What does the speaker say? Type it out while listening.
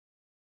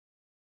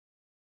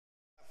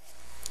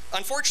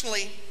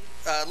Unfortunately,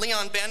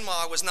 Leon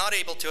Benma was not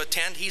able to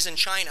attend. He's in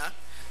China.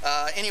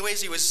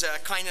 Anyways, he was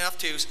kind enough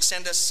to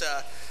send us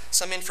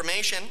some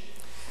information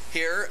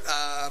here.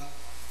 I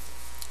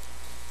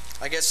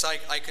guess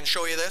I can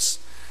show you this.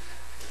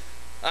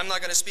 I'm not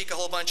going to speak a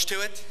whole bunch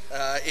to it.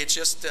 It's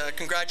just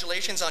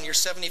congratulations on your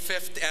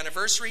 75th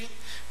anniversary.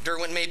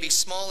 Derwent may be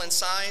small in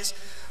size,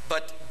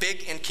 but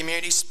big in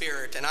community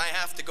spirit. And I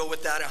have to go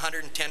with that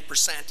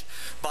 110%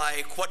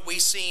 by what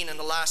we've seen in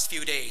the last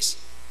few days.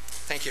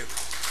 Thank you.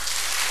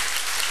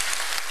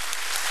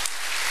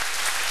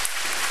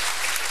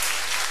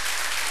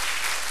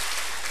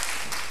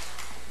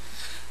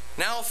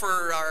 Now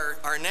for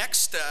our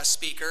next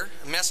speaker,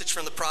 a message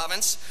from the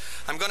province.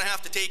 I'm going to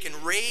have to take and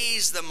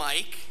raise the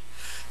mic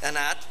and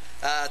that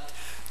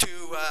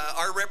to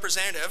our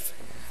representative,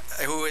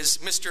 who is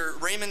Mr.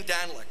 Raymond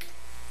Danlick.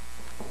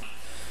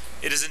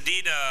 It is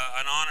indeed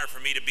an honor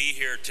for me to be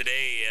here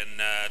today and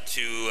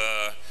to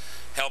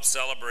help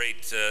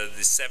celebrate the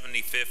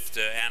 75th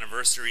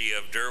anniversary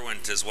of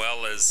Derwent, as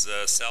well as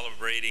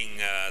celebrating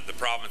the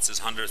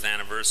province's 100th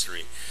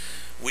anniversary.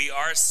 We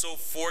are so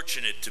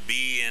fortunate to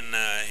be in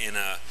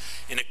a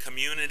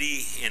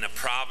community, in a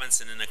province,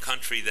 and in a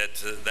country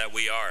that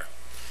we are.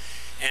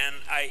 And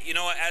you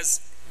know, as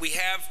we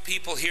have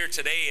people here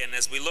today, and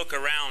as we look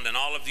around, and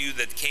all of you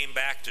that came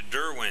back to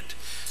Derwent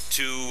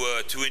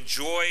to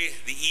enjoy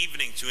the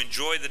evening, to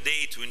enjoy the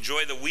day, to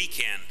enjoy the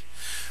weekend,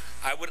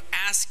 I would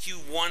ask you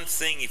one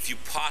thing, if you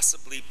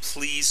possibly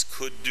please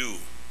could do.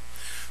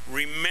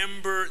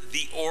 Remember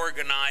the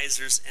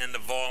organizers and the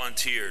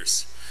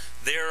volunteers.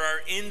 There are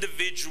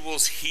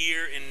individuals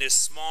here in this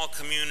small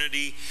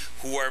community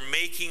who are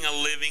making a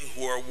living,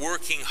 who are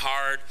working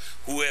hard,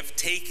 who have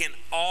taken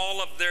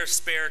all of their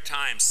spare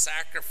time,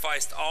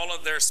 sacrificed all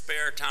of their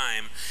spare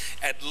time,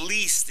 at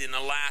least in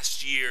the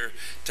last year,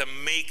 to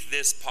make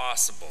this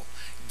possible.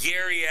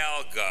 Gary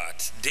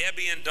Algott,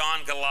 Debbie and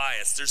Don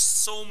Goliath, there's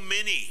so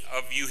many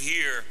of you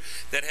here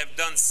that have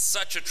done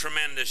such a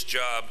tremendous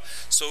job.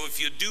 So if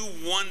you do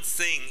one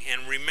thing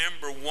and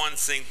remember one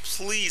thing,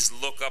 please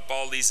look up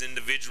all these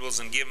individuals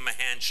and give them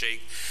a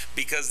handshake,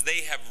 because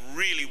they have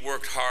really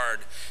worked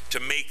hard to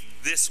make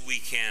this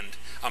weekend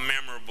a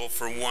memorable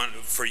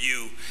for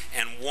you,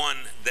 and one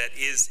that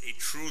is a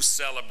true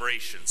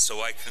celebration.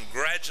 So I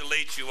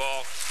congratulate you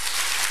all.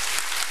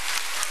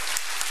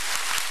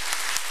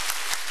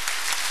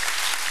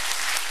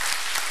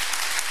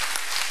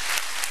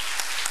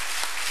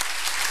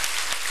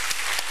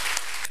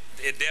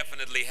 It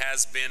definitely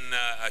has been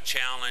a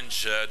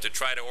challenge to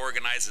try to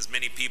organize as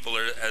many people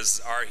as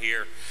are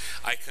here.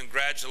 I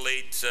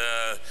congratulate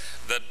the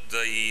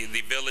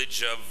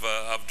village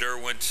of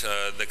Derwent,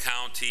 the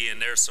county,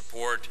 and their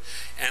support,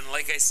 and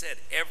like I said,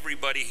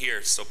 everybody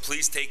here. So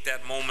please take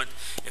that moment.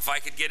 If I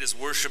could get his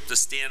worship to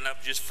stand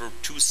up just for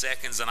 2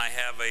 seconds, and I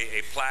have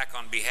a plaque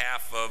on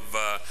behalf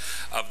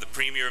of the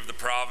Premier of the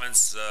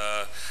province,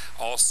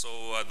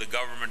 also the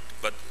government,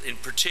 but in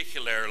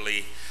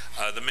particularly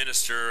the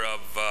Minister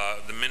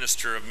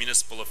of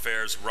Municipal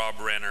Affairs, Rob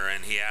Renner,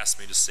 and he asked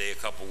me to say a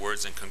couple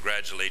words and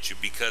congratulate you,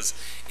 because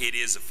it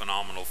is a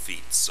phenomenal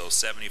feat. So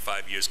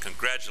 75 years,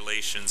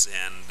 congratulations,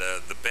 and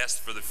the best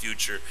for the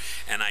future,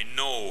 and I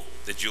know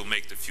that you'll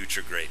make the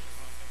future great.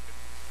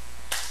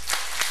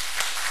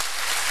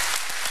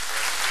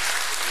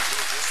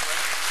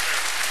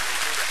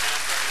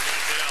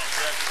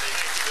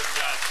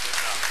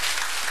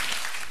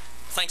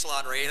 Thanks a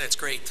lot, Ray. That's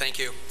great. Thank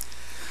you.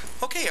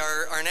 Okay,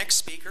 our next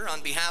speaker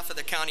on behalf of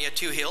the County of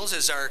Two Hills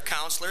is our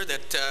councillor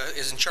that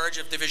is in charge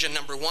of Division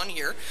Number 1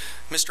 here,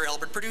 Mr.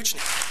 Albert Produchny.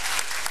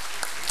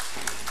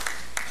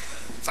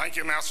 Thank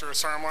you, Master of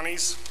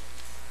Ceremonies.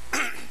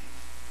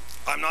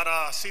 I'm not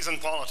a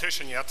seasoned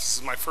politician yet. This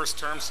is my first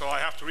term, so I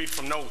have to read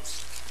from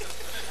notes.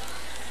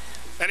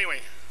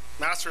 Anyway,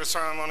 Master of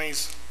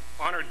Ceremonies,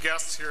 honored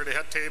guests here at the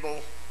head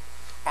table,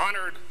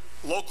 honored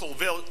local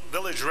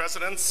village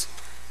residents,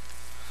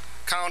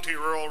 county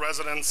rural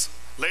residents,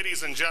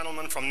 ladies and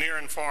gentlemen from near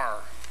and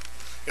far.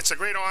 It's a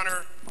great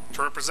honor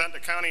to represent the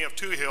County of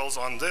Two Hills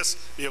on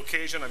the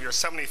occasion of your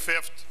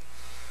 75th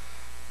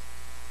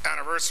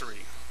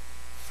anniversary.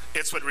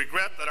 It's with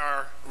regret that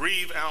our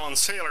Reeve Alan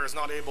Saylor is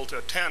not able to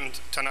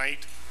attend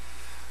tonight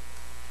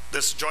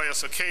this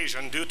joyous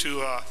occasion due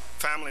to a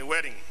family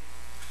wedding.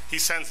 He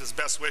sends his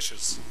best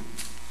wishes.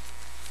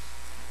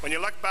 When you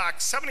look back,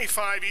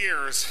 75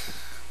 years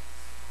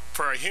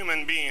for a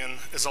human being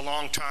is a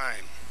long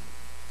time.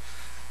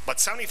 But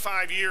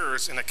 75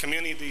 years in a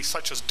community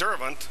such as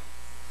Derwent's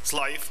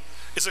life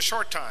is a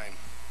short time.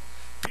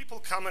 People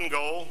come and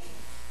go,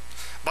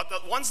 but the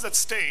ones that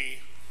stay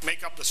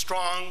make up the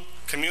strong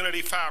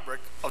community fabric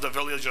of the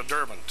village of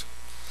Derwent,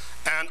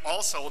 and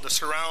also the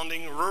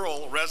surrounding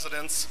rural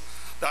residents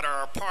that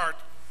are a part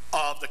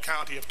of the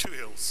County of Two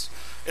Hills.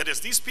 It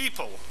is these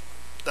people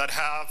that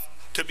have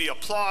to be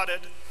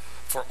applauded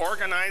for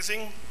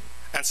organizing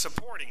and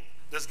supporting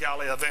this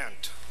gala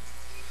event.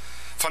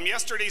 From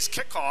yesterday's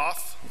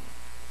kickoff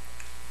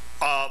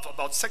of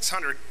about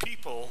 600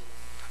 people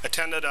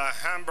attended a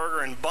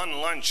hamburger and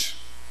bun lunch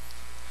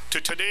to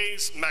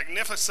today's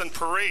magnificent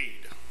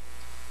parade,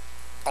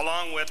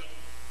 along with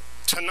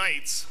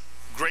tonight's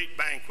great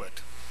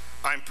banquet.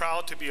 I'm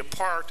proud to be a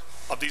part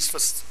of these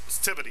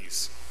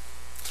festivities.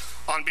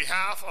 On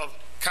behalf of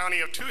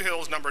County of Two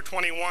Hills number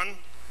 21,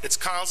 its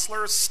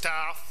councilors,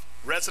 staff,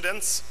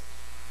 residents,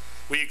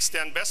 we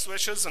extend best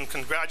wishes and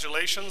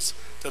congratulations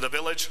to the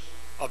village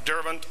of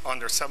Derwent on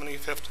their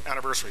 75th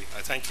anniversary.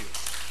 I thank you.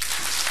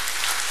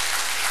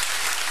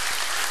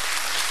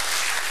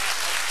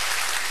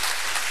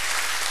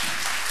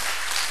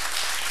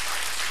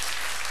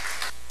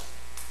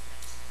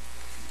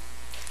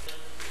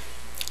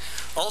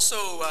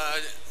 Also,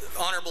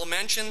 honorable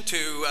mention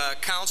to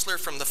councillor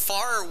from the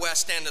far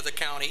west end of the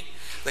county,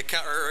 of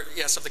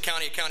the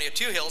county of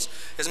Two Hills,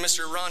 is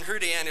Mr. Ron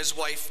Herde and his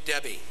wife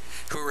Debbie,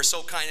 who were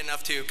so kind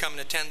enough to come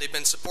and attend. They've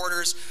been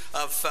supporters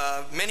of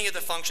many of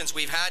the functions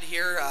we've had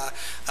here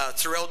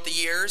throughout the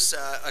years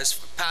as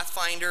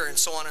Pathfinder and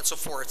so on and so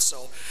forth.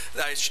 So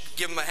I should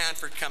give them a hand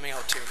for coming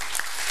out too.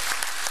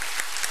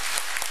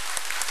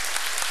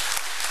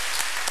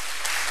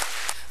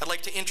 I'd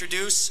like to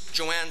introduce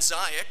Joanne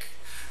Zayek,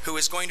 who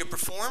is going to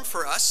perform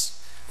for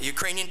us a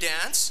Ukrainian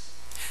dance.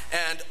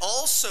 And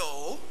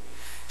also,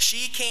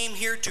 she came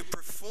here to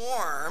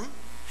perform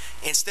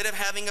instead of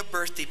having a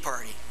birthday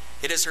party.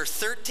 It is her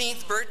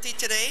 13th birthday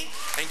today,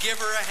 and give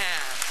her a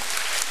hand.